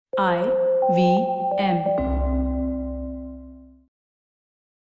IVM.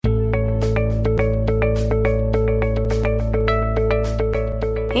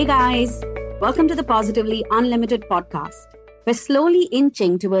 Hey guys, welcome to the Positively Unlimited podcast. We're slowly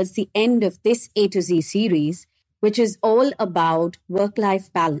inching towards the end of this A to Z series, which is all about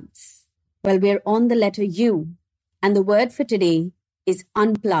work-life balance. Well, we're on the letter U, and the word for today is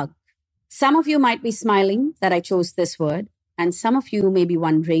unplug. Some of you might be smiling that I chose this word, and some of you may be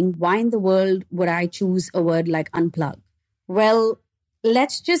wondering, why in the world would I choose a word like unplug? Well,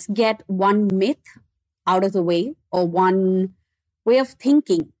 let's just get one myth out of the way, or one way of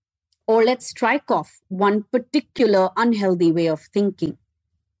thinking, or let's strike off one particular unhealthy way of thinking.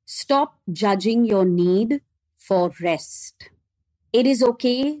 Stop judging your need for rest. It is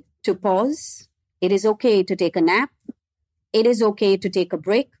okay to pause. It is okay to take a nap. It is okay to take a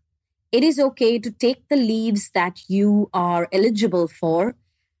break. It is okay to take the leaves that you are eligible for.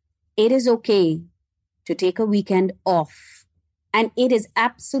 It is okay to take a weekend off. And it is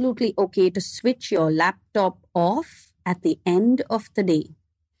absolutely okay to switch your laptop off at the end of the day.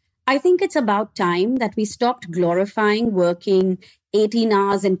 I think it's about time that we stopped glorifying working 18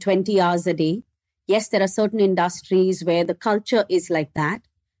 hours and 20 hours a day. Yes, there are certain industries where the culture is like that.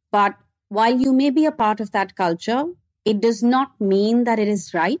 But while you may be a part of that culture, it does not mean that it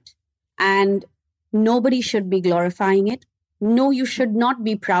is right. And nobody should be glorifying it. No, you should not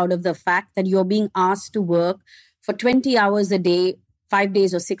be proud of the fact that you're being asked to work for 20 hours a day, 5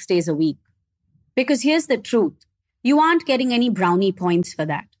 days or 6 days a week. Because here's the truth. You aren't getting any brownie points for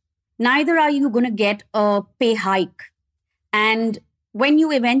that. Neither are you going to get a pay hike. And when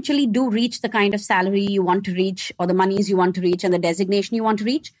you eventually do reach the kind of salary you want to reach, or the monies you want to reach, and the designation you want to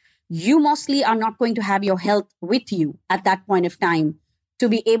reach, you mostly are not going to have your health with you at that point of time to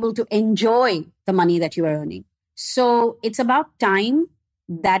be able to enjoy the money that you are earning. So it's about time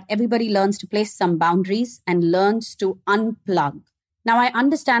that everybody learns to place some boundaries and learns to unplug. Now, I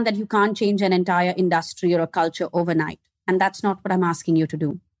understand that you can't change an entire industry or a culture overnight, and that's not what I'm asking you to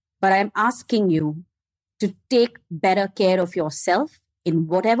do. But I'm asking you to take better care of yourself in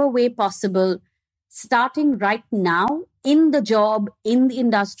whatever way possible, starting right now in the job, in the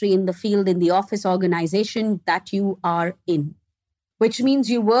industry, in the field, in the office organization that you are in. Which means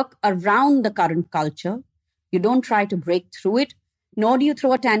you work around the current culture. You don't try to break through it, nor do you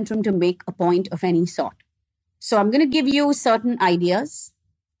throw a tantrum to make a point of any sort. So I'm going to give you certain ideas.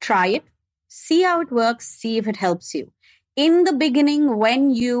 Try it. See how it works. See if it helps you. In the beginning,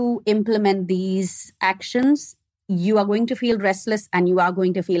 when you implement these actions, you are going to feel restless and you are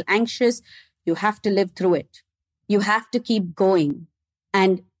going to feel anxious. You have to live through it. You have to keep going.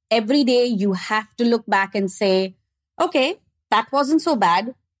 And every day you have to look back and say, okay, that wasn't so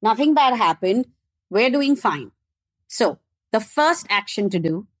bad. Nothing bad happened. We're doing fine. So the first action to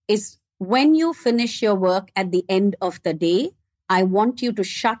do is when you finish your work at the end of the day, I want you to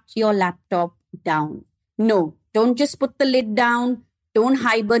shut your laptop down. No, don't just put the lid down. Don't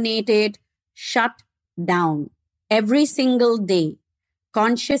hibernate it. Shut down. Every single day,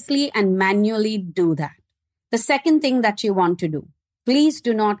 consciously and manually do that. The second thing that you want to do, please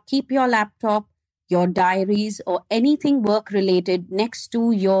do not keep your laptop, your diaries, or anything work-related next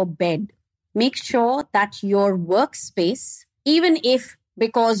to your bed. Make sure that your workspace, even if,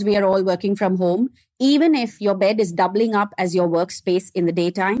 because we are all working from home, even if your bed is doubling up as your workspace in the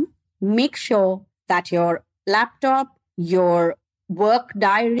daytime, make sure that your laptop, your work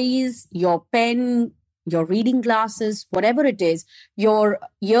diaries, your pen, your reading glasses, whatever it is, your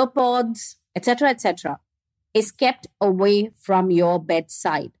earpods, etc., is kept away from your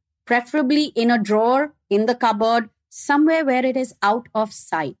bedside. Preferably in a drawer, in the cupboard, somewhere where it is out of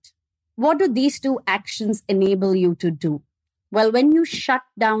sight. What do these two actions enable you to do? Well, when you shut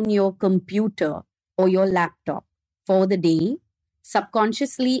down your computer or your laptop for the day,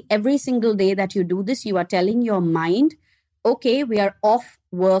 subconsciously, every single day that you do this, you are telling your mind, okay, we are off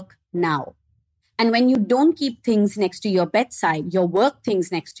work now. And when you don't keep things next to your bedside, your work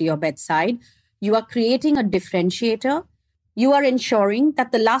things next to your bedside, you are creating a differentiator. You are ensuring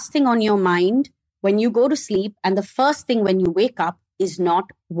that the last thing on your mind when you go to sleep and the first thing when you wake up is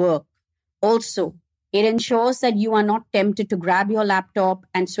not work. Also, it ensures that you are not tempted to grab your laptop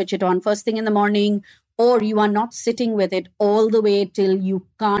and switch it on first thing in the morning, or you are not sitting with it all the way till you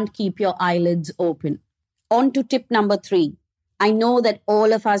can't keep your eyelids open. On to tip number 3. I know that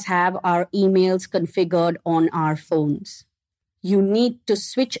all of us have our emails configured on our phones. You need to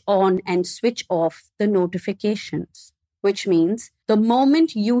switch on and switch off the notifications, which means the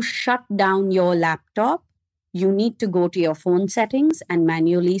moment you shut down your laptop, you need to go to your phone settings and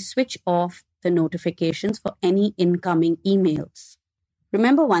manually switch off the notifications for any incoming emails.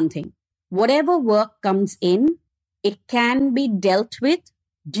 Remember one thing, whatever work comes in, it can be dealt with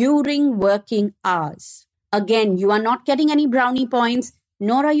during working hours. Again, you are not getting any brownie points,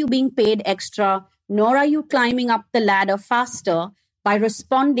 nor are you being paid extra, nor are you climbing up the ladder faster by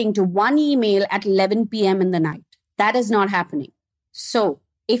responding to one email at 11 p.m. in the night. That is not happening. So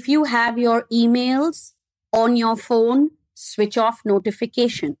if you have your emails on your phone, switch off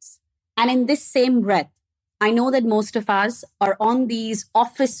notifications. And in this same breath, I know that most of us are on these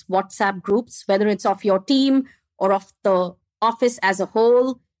office WhatsApp groups, whether it's of your team or of the office as a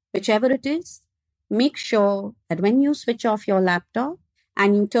whole, whichever it is. Make sure that when you switch off your laptop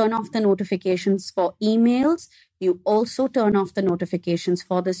and you turn off the notifications for emails, you also turn off the notifications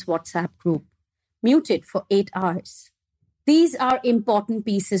for this WhatsApp group. Mute it for 8 hours. These are important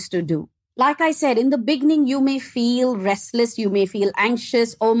pieces to do. Like I said, in the beginning, you may feel restless, you may feel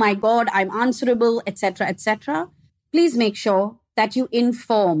anxious, oh my God, I'm answerable, etc., etc. Please make sure that you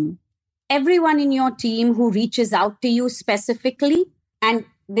inform everyone in your team who reaches out to you specifically, and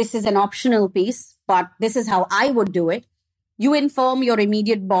this is an optional piece, but this is how I would do it. You inform your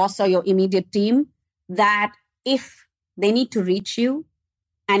immediate boss or your immediate team that if they need to reach you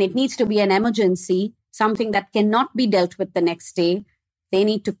and it needs to be an emergency, something that cannot be dealt with the next day, they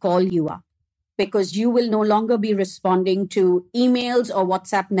need to call you up, because you will no longer be responding to emails or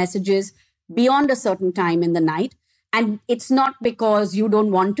WhatsApp messages beyond a certain time in the night. And it's not because you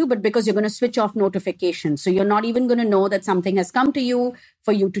don't want to, but because you're going to switch off notifications. So you're not even going to know that something has come to you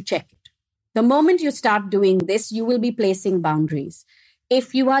for you to check it. The moment you start doing this, you will be placing boundaries.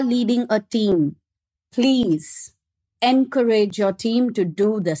 If you are leading a team, please encourage your team to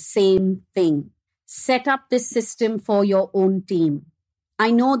do the same thing. Set up this system for your own team. I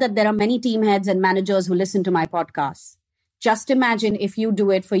know that there are many team heads and managers who listen to my podcast. Just imagine if you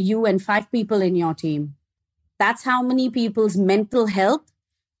do it for you and 5 people in your team. That's how many people's mental health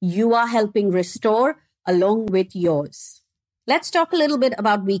you are helping restore along with yours. Let's talk a little bit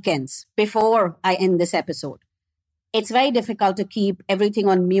about weekends before I end this episode. It's very difficult to keep everything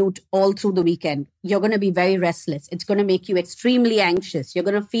on mute all through the weekend. You're going to be very restless. It's going to make you extremely anxious. You're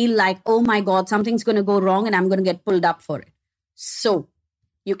going to feel like, oh my God, something's going to go wrong and I'm going to get pulled up for it. So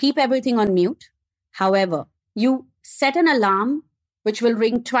you keep everything on mute. However, you set an alarm which will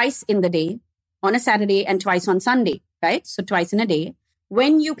ring twice in the day, on a Saturday and twice on Sunday, right? So twice in a day,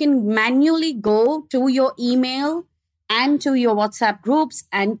 when you can manually go to your email and to your WhatsApp groups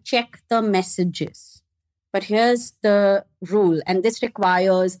and check the messages. But here's the rule, and this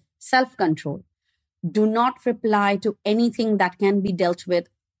requires self-control. Do not reply to anything that can be dealt with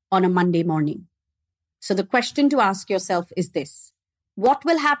on a Monday morning. So the question to ask yourself is this: what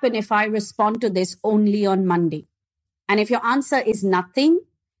will happen if I respond to this only on Monday? And if your answer is nothing,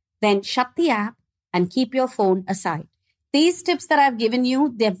 then shut the app and keep your phone aside. These tips that I've given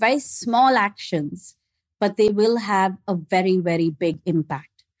you, they're very small actions, but they will have a very, very big impact.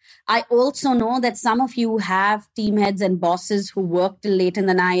 I also know that some of you have team heads and bosses who work till late in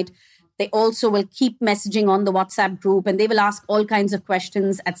the night. They also will keep messaging on the WhatsApp group and they will ask all kinds of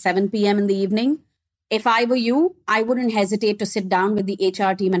questions at 7 p.m. in the evening. If I were you, I wouldn't hesitate to sit down with the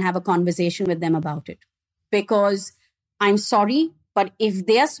HR team and have a conversation with them about it. Because I'm sorry, but if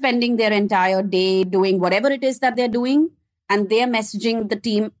they're spending their entire day doing whatever it is that they're doing and they're messaging the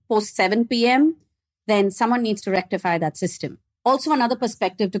team post 7 p.m., then someone needs to rectify that system. Also, another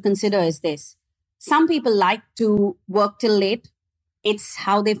perspective to consider is this. Some people like to work till late. It's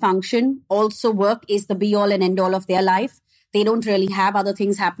how they function. Also, work is the be-all and end-all of their life. They don't really have other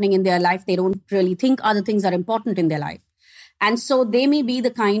things happening in their life. They don't really think other things are important in their life. And so they may be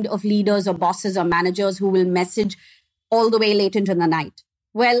the kind of leaders or bosses or managers who will message all the way late into the night.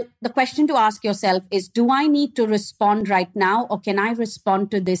 Well, the question to ask yourself is, do I need to respond right now, or can I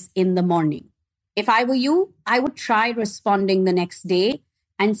respond to this in the morning? If I were you, I would try responding the next day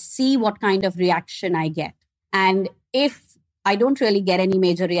and see what kind of reaction I get. And if I don't really get any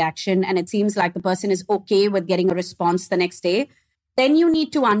major reaction and it seems like the person is okay with getting a response the next day, then you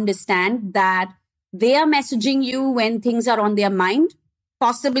need to understand that they are messaging you when things are on their mind,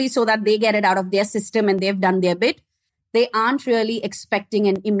 possibly so that they get it out of their system and they've done their bit. They aren't really expecting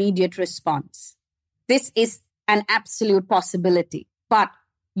an immediate response. This is an absolute possibility, but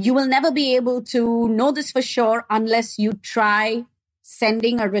you will never be able to know this for sure unless you try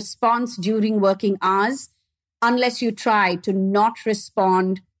sending a response during working hours, unless you try to not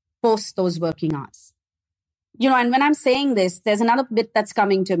respond post those working hours. And when I'm saying this, there's another bit that's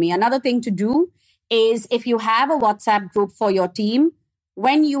coming to me. Another thing to do is, if you have a WhatsApp group for your team,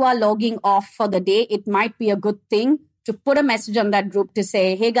 when you are logging off for the day, it might be a good thing to put a message on that group to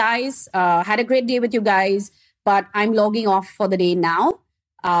say, hey guys, had a great day with you guys. but I'm logging off for the day now.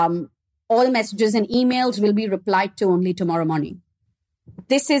 All messages and emails will be replied to only tomorrow morning.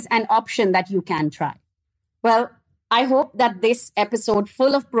 This is an option that you can try. Well, I hope that this episode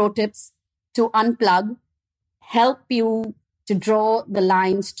full of pro tips to unplug help you to draw the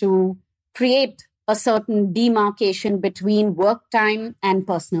lines to create a certain demarcation between work time and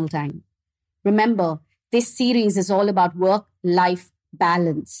personal time. Remember, this series is all about work-life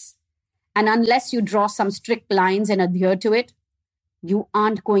balance. And unless you draw some strict lines and adhere to it, you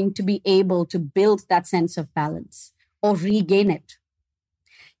aren't going to be able to build that sense of balance or regain it.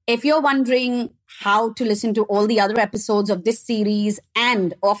 If you're wondering how to listen to all the other episodes of this series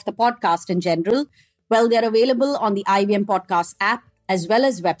and of the podcast in general, well, they're available on the IVM Podcast app as well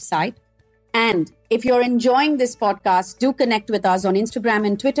as website. And if you're enjoying this podcast, do connect with us on Instagram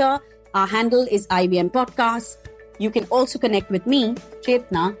and Twitter. Our handle is IVM Podcast. You can also connect with me,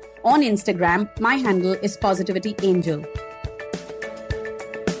 Chetna, on Instagram. My handle is Positivity Angel.